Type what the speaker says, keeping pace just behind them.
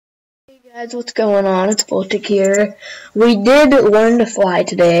Hey guys, what's going on? It's Voltic here. We did learn to fly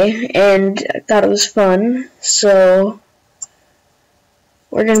today, and I thought it was fun, so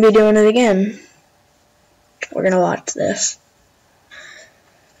we're going to be doing it again. We're going to watch this.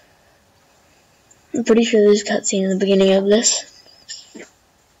 I'm pretty sure there's a cutscene in the beginning of this.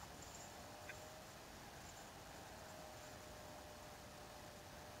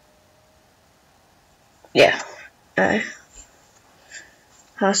 Yeah.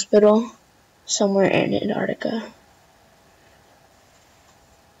 Hospital somewhere in Antarctica.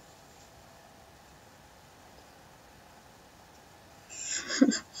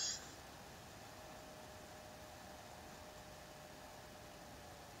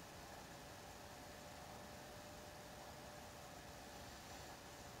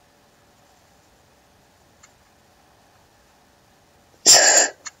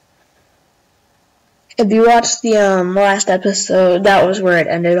 If you watched the last episode, that was where it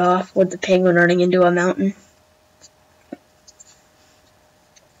ended off, with the penguin running into a mountain.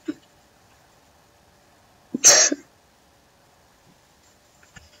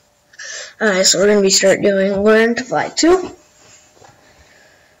 Alright, so we're going to start doing Learn to Fly 2.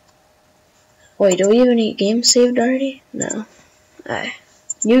 Wait, do we have any games saved already? No. Alright.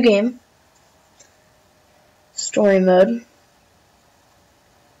 New game. Story mode.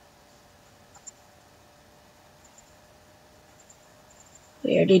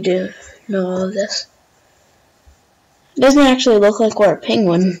 We already do know all of this. It doesn't actually look like we're a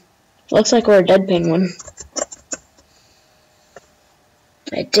penguin. It looks like we're a dead penguin.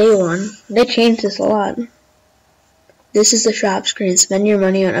 At day 1, they changed this a lot. This is the shop screen. Spend your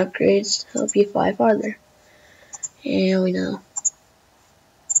money on upgrades to help you fly farther. Yeah, we know.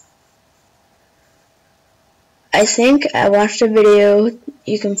 I think I watched a video.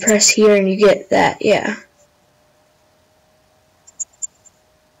 You can press here and you get that. Yeah.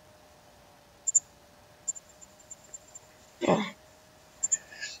 Oh.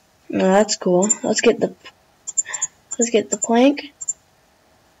 No, that's cool. Let's get the plank.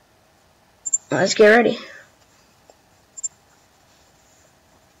 Let's get ready.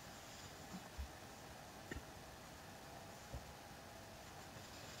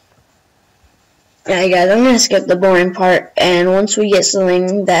 Alright guys, I'm going to skip the boring part, and once we get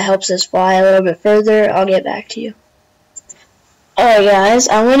something that helps us fly a little bit further, I'll get back to you. Alright guys,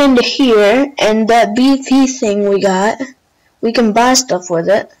 I went into here, and that BP thing we got, we can buy stuff with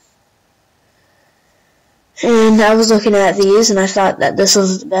it. And I was looking at these, and I thought that this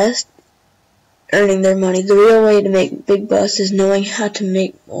was the best. Earning their money. The real way to make big bucks is knowing how to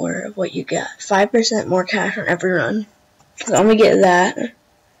make more of what you got. 5% more cash on every run. So I'm going to get that.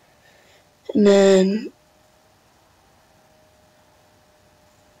 And then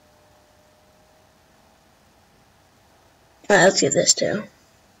let's get this too.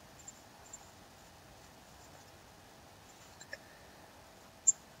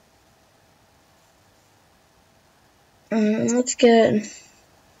 Let's get...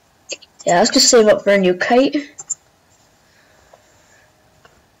 Yeah, let's just save up for a new kite.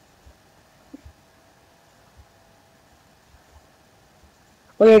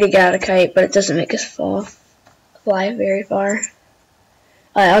 We already got a kite, but it doesn't make us fly very far.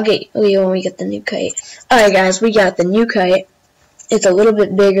 Alright, I'll get you when we get the new kite. Alright guys, we got the new kite. It's a little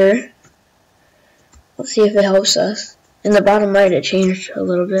bit bigger. Let's see if it helps us. In the bottom right, it changed a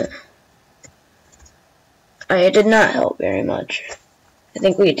little bit. Alright, it did not help very much. I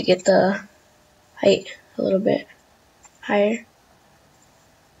think we had to get the height a little bit higher.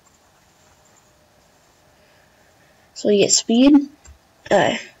 So we get speed.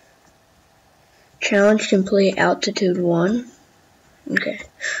 Challenge complete, altitude 1. Okay.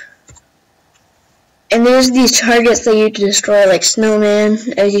 And there's these targets that you have to destroy, like snowman,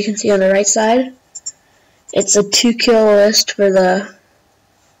 as you can see on the right side. It's a 2-kill list for the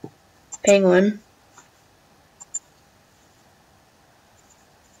penguin.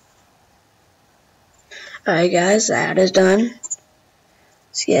 Alright guys, that is done.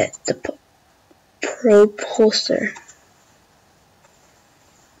 Let's get the propulsor.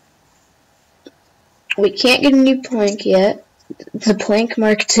 We can't get a new plank yet. The plank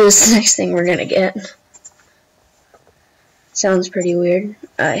Mark II is the next thing we're gonna get. Sounds pretty weird.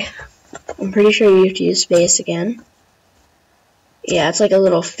 I'm pretty sure you have to use space again. Yeah, it's like a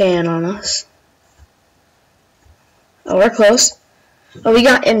little fan on us. Oh, we're close. Oh, we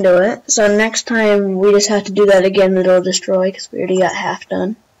got into it, so next time we just have to do that again, it'll destroy, because we already got half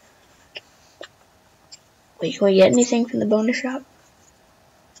done. Wait, can we get anything from the bonus shop?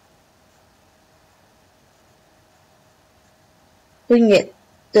 We can get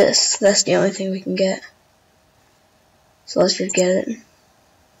this. That's the only thing we can get. So let's just get it.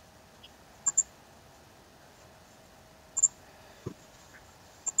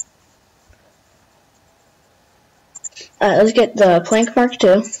 Alright, let's get the Plank Mark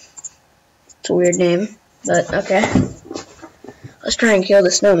II. It's a weird name, but okay. Let's try and kill the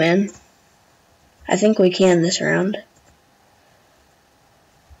snowman. I think we can this round.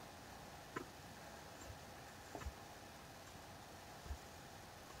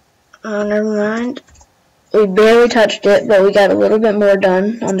 Oh, never mind. We barely touched it, but we got a little bit more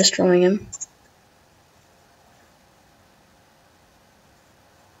done on destroying him.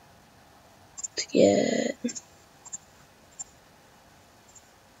 Let's get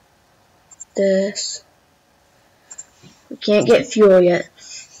this. We can't get fuel yet.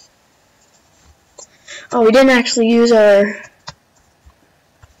 Oh, we didn't actually use our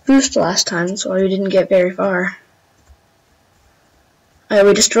boost last time, so we didn't get very far. Alright,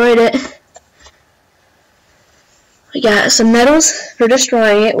 we destroyed it. We got some medals for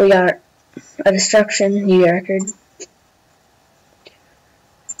destroying it. We got a destruction record.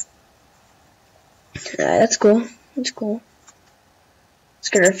 That's cool. That's cool. Let's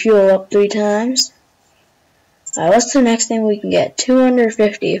get our fuel up 3 times. What's the next thing we can get?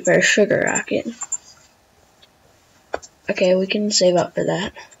 250 for a sugar rocket. Okay, we can save up for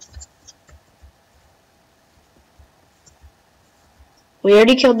that. We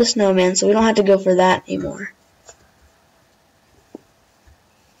already killed the snowman, so we don't have to go for that anymore.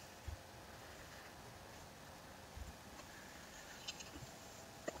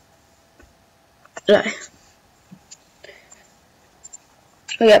 Okay.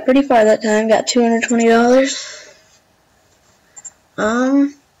 We got pretty far that time, got $220.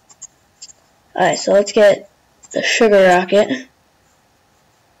 Alright, so let's get the sugar rocket.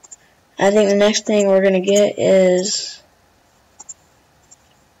 I think the next thing we're gonna get is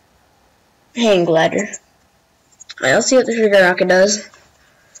hang glider. Alright, let's see what the sugar rocket does.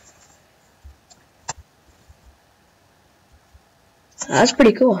 That's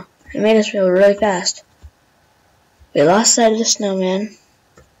pretty cool. It made us feel really fast. We lost sight of the snowman.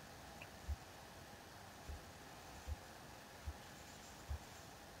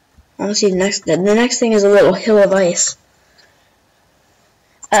 I want to see the next thing is a little hill of ice.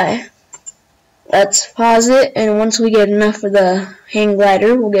 Alright. Let's pause it, and once we get enough of the hang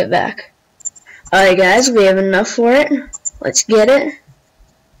glider, we'll get back. Alright guys, we have enough for it. Let's get it.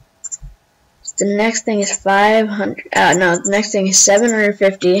 The next thing is 500. No, the next thing is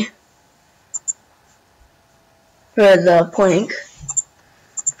 750 for the plank.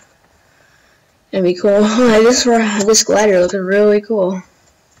 That'd be cool. This glider looks really cool.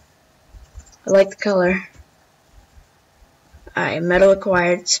 I like the color. Alright, medal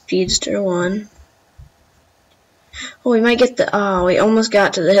acquired, Speedster 1. Oh, we might get the. Oh, we almost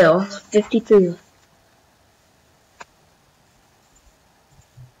got to the hill. 53.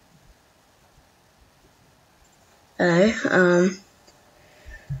 Alright,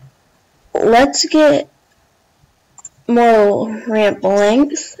 let's get more ramp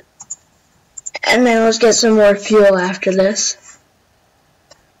length, and then let's get some more fuel after this.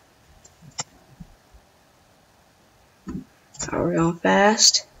 Oh, we're going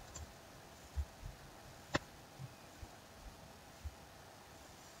fast.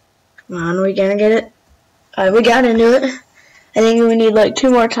 Come on, we gonna get it? Alright, we got into it. I think we need like 2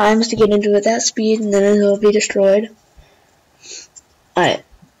 more times to get into it that speed, and then it'll be destroyed. Alright,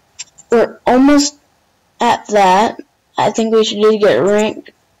 we're almost at that. I think we should just get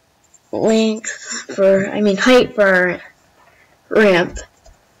height for our ramp.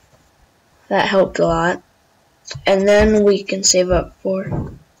 That helped a lot. And then we can save up for it.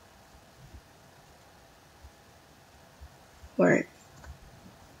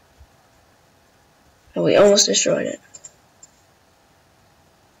 And we almost destroyed it.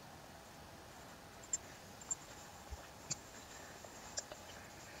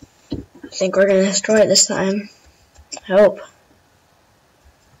 I think we're gonna destroy it this time. I hope.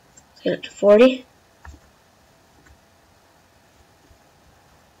 Let's get it to 40.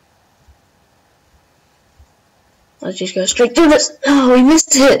 Let's just go straight through this. Oh, we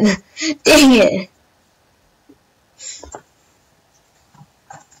missed it. Dang it.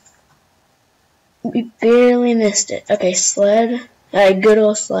 We barely missed it. Okay, sled. Alright, good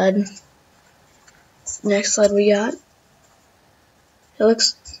old sled. Next sled we got. It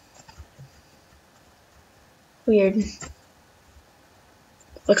looks weird.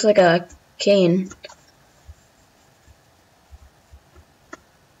 Looks like a cane.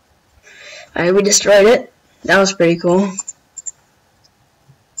 Alright, we destroyed it. That was pretty cool.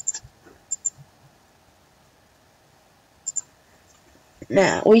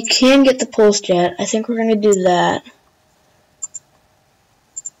 Now, we can get the pulse jet. I think we're going to do that.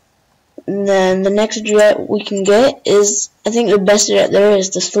 And then the next jet we can get is, I think the best jet there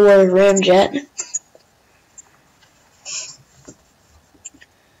is the Thor Ramjet.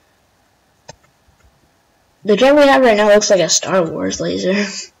 The jet we have right now looks like a Star Wars laser.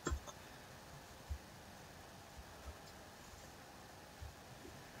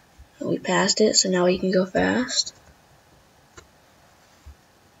 We passed it, so now we can go fast.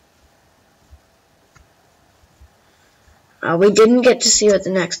 We didn't get to see what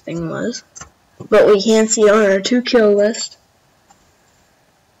the next thing was, but we can see it on our 2-kill list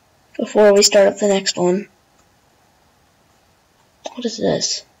before we start up the next one. What is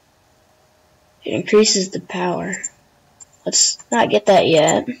this? It increases the power. Let's not get that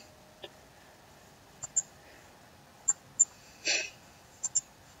yet.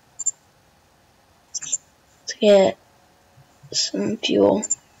 Let's get some fuel.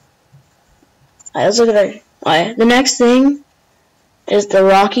 Alright, let's look at our... Alright, the next thing is the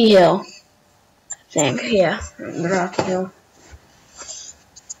Rocky Hill. I think, yeah, the Rocky Hill.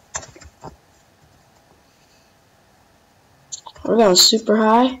 We're going super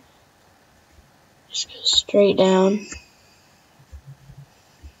high. Just go straight down.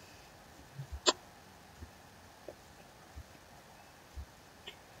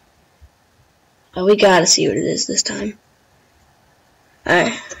 Oh, we gotta see what it is this time.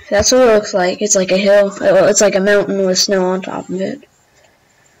 Alright, that's what it looks like. It's like a hill. It's like a mountain with snow on top of it.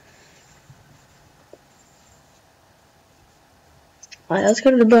 Alright, let's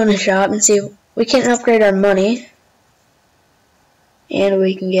go to the bonus shop and see if we can upgrade our money. And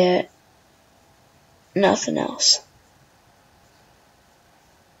we can get nothing else.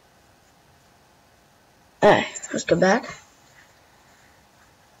 Alright, let's go back.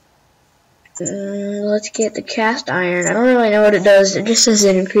 Let's get the cast iron. I don't really know what it does. It just says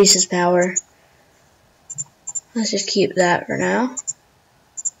it increases power. Let's just keep that for now.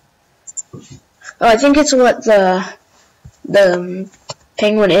 Oh, I think it's what the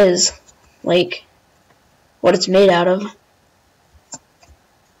penguin is. Like, what it's made out of.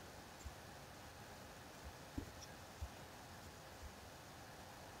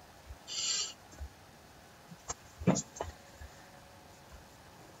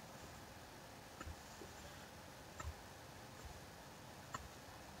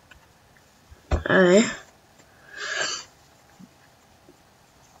 Alright.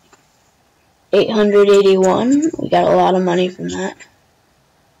 881. We got a lot of money from that.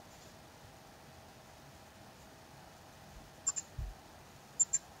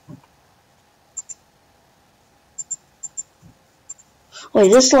 Wait,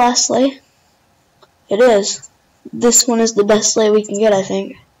 this is the last sleigh? It is. This one is the best sleigh we can get, I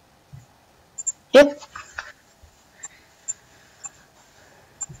think. Yep.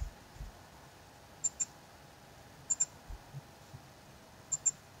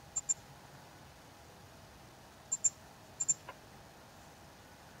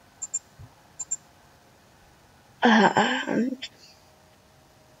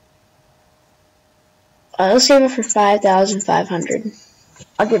 Let's save it for 5,500.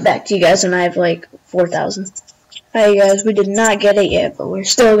 I'll get back to you guys when I have like 4,000. Alright guys, we did not get it yet, but we're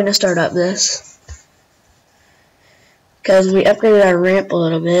still going to start up this. Because we upgraded our ramp a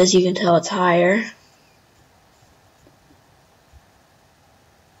little bit, as you can tell it's higher.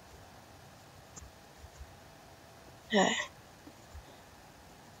 Okay.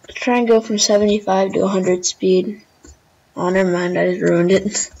 Let's try and go from 75 to 100 speed. Oh, never mind, I just ruined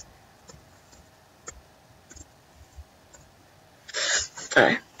it.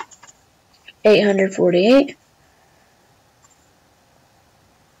 Alright. 848.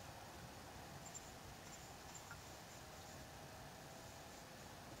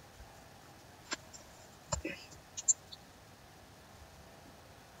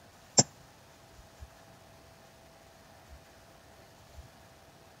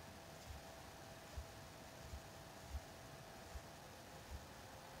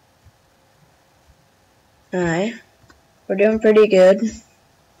 Alright. We're doing pretty good.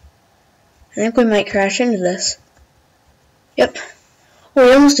 I think we might crash into this. Yep. Oh,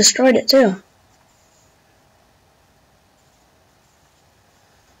 we almost destroyed it too.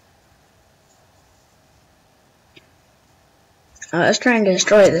 Let's try and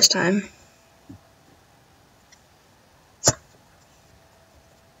destroy it this time.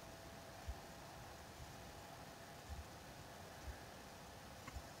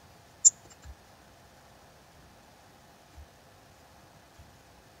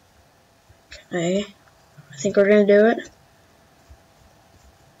 Okay. I think we're gonna do it.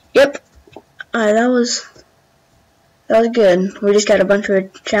 Yep. Alright, that was good. We just got a bunch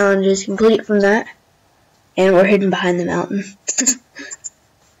of challenges complete from that. And we're hidden behind the mountain.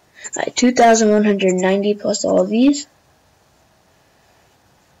 Alright, 2,190 plus all of these.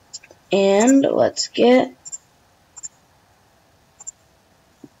 And let's get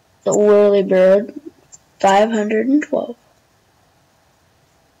the whirly bird 512.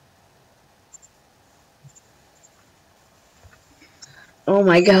 Oh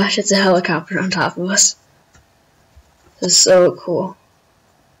my gosh, it's a helicopter on top of us. This is so cool.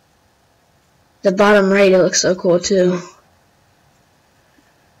 The bottom right, it looks so cool too.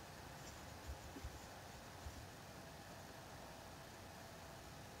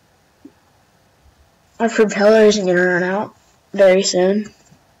 Our propeller isn't going to run out very soon.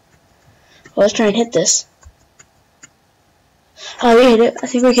 Well, let's try and hit this. Oh, we hit it. I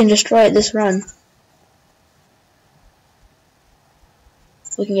think we can destroy it this run.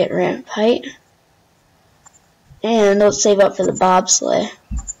 We can get ramp height. And let's save up for the bobsleigh.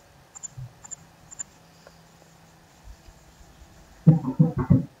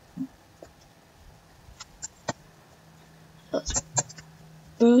 Let's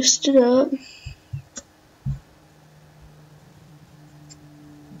boost it up.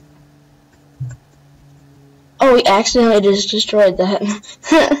 Oh, we accidentally just destroyed that.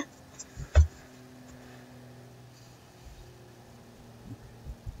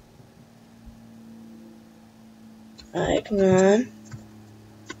 Alright, come on.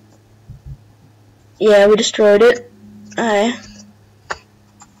 Yeah, we destroyed it. Alright.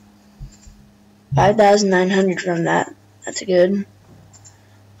 5,900 from that. That's good.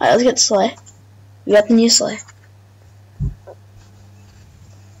 Alright, let's get the sleigh. We got the new sleigh.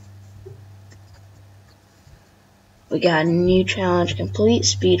 We got a new challenge complete,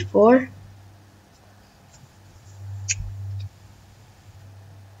 speed 4.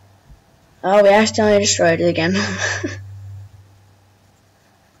 Oh, we accidentally destroyed it again.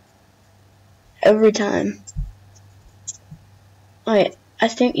 Every time. Alright, I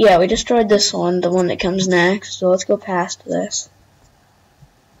think, yeah, we destroyed this one, the one that comes next, so let's go past this.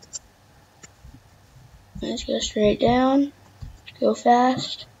 Let's go straight down, go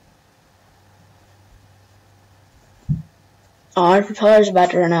fast. Oh, our propeller's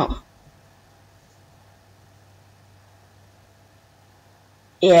about to run out.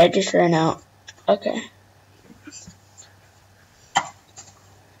 Yeah, it just ran out. Okay.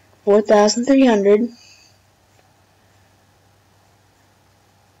 4,300.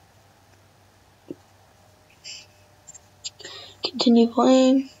 Continue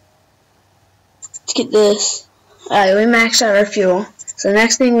playing. Let's get this. Alright, we maxed out our fuel. So the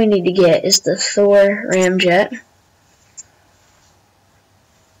next thing we need to get is the Thor ramjet.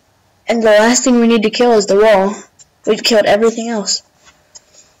 And the last thing we need to kill is the wall. We've killed everything else.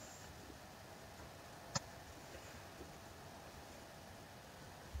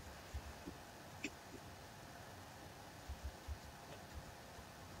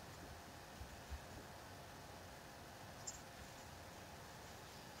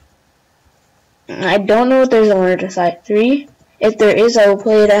 I don't know if there's a Winter to Fight 3. If there is, I will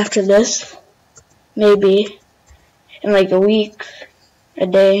play it after this. Maybe in like a week, a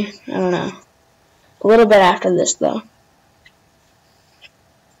day, I don't know. A little bit after this though.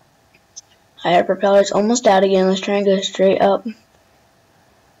 Our propeller's almost out again. Let's try and go straight up.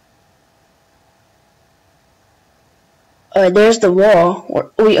 Alright, there's the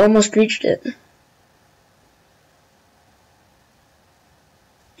wall. We almost reached it.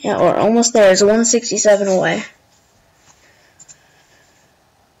 Yeah, we're almost there. It's 167 away.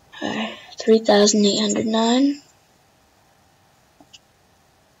 Alright, 3,809.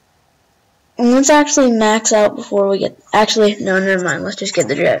 And let's actually max out before we get... Actually, no, never mind. Let's just get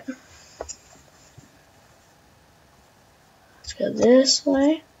the jet. Let's go this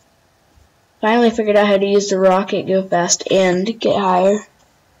way. Finally figured out how to use the rocket, go fast, and get higher.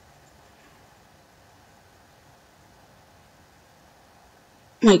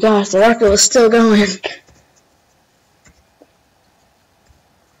 My gosh, the rocket was still going.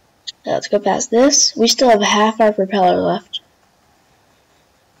 Let's go past this. We still have half our propeller left.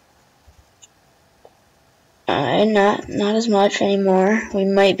 Not as much anymore. We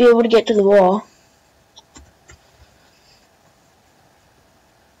might be able to get to the wall.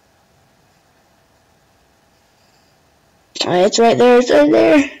 Alright, it's right there, it's right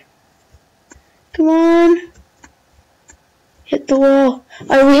there. Come on. Hit the wall.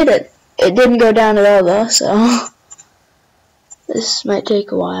 Oh, we hit it. It didn't go down at all though, so this might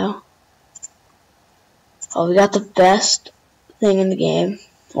take a while. Oh, we got the best thing in the game.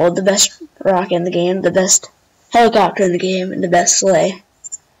 Well, the best rocket in the game, the best helicopter in the game, and the best sleigh.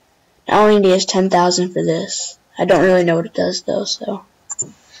 All we need is 10,000 for this. I don't really know what it does though, so.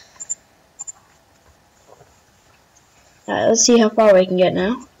 Alright, let's see how far we can get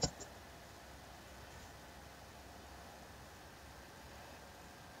now.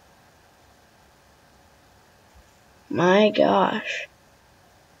 My gosh.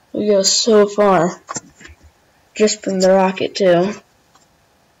 We go so far. just from the rocket too.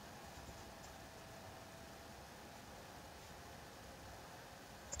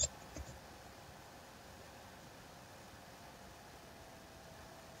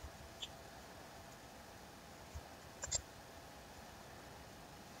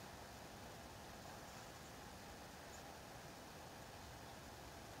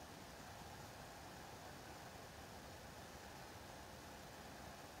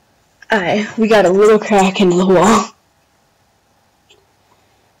 Alright, we got a little crack into the wall.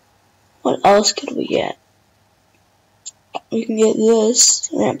 What else could we get? We can get this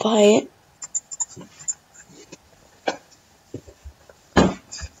ramp height.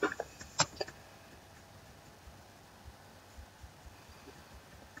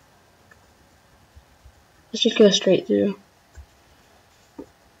 Let's just go straight through.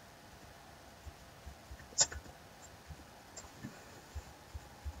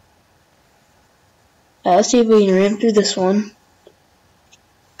 Let's see if we can ramp through this one.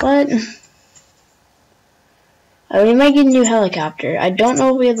 What? We might get a new helicopter. I don't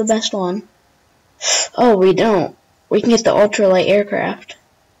know if we have the best one. Oh, we don't. We can get the ultralight aircraft.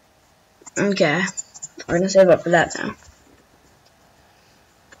 Okay. We're gonna save up for that now.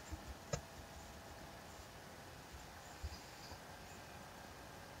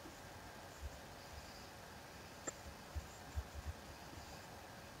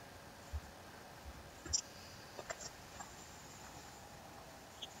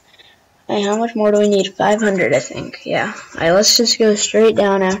 Hey, how much more do we need? 500, I think. Yeah. Alright, let's just go straight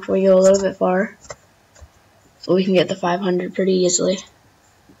down after we go a little bit far. So we can get the 500 pretty easily.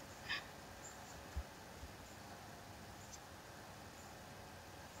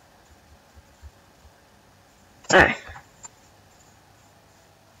 Alright.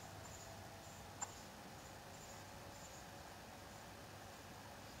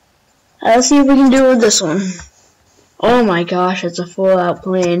 Let's see if we can do it with this one. Oh my gosh, it's a full-out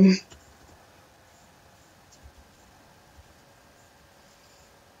plane.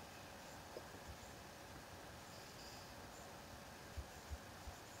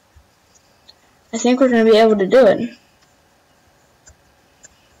 I think we're going to be able to do it.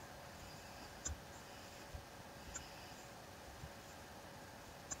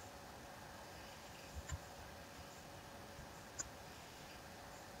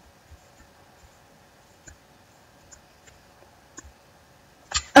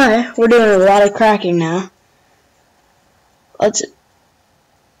 Alright, we're doing a lot of cracking now. Let's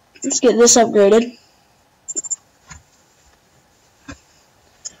get this upgraded.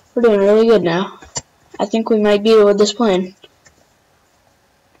 We're doing really good now. I think we might beat it with this plane.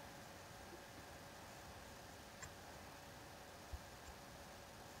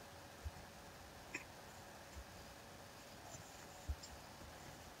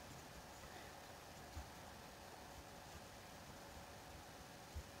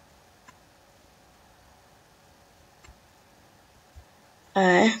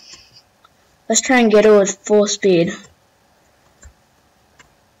 Alright. Let's try and get it with full speed.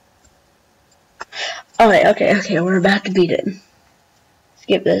 Alright, okay, we're about to beat it.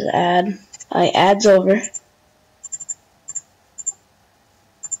 Skip this ad. Alright, ad's over.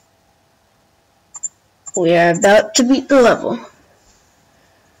 We are about to beat the level.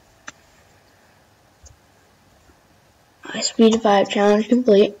 Speed 5 challenge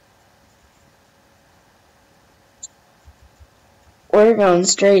complete. We're going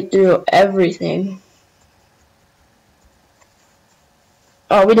straight through everything.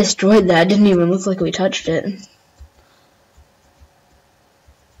 Oh, we destroyed that. Didn't even look like we touched it.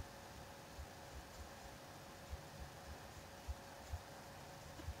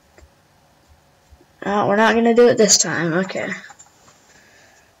 Oh, we're not gonna do it this time. Okay.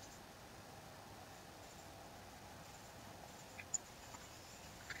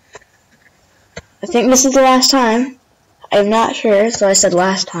 I think this is the last time. I'm not sure, so I said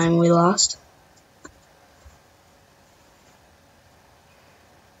last time we lost.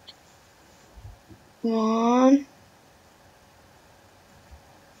 Come on.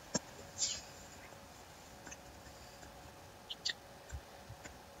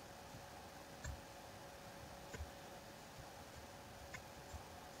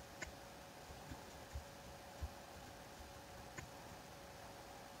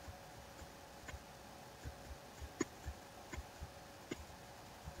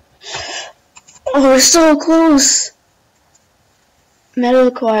 Oh, we're so close. Medal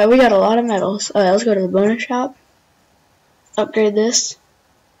acquired. We got a lot of medals. Alright, let's go to the bonus shop. Upgrade this.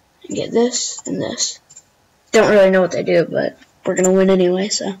 And get this and this. Don't really know what they do, but we're gonna win anyway,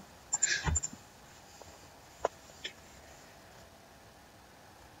 so.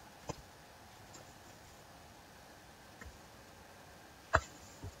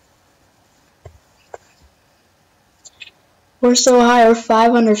 We're so high, we're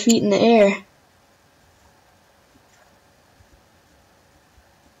 500 feet in the air.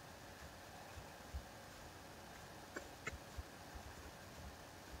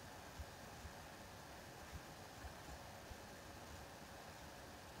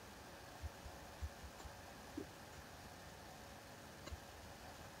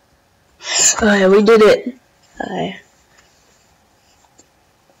 Alright, we did it. Alright.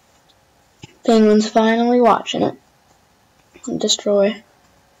 Penguin's finally watching it. Destroy.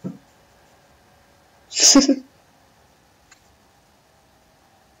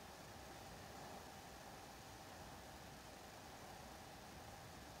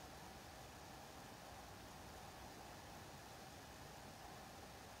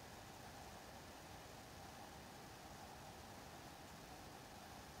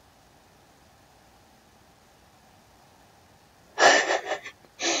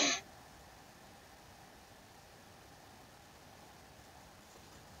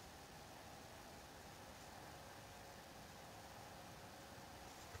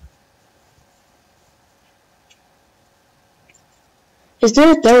 Is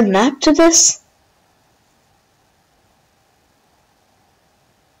there a third map to this?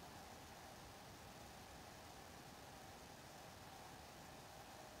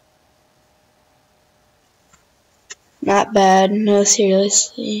 Not bad. No,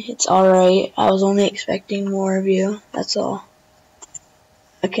 seriously. It's alright. I was only expecting more of you. That's all.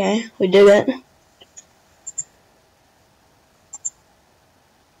 Okay, we did it.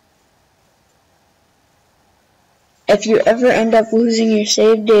 If you ever end up losing your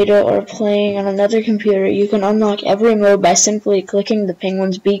saved data or playing on another computer, you can unlock every mode by simply clicking the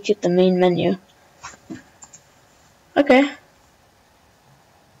penguin's beak at the main menu. Okay.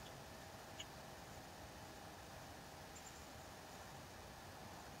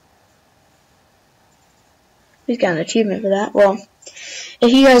 He's got an achievement for that. Well,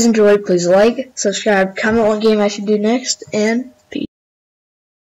 if you guys enjoyed, please like, subscribe, comment what game I should do next, and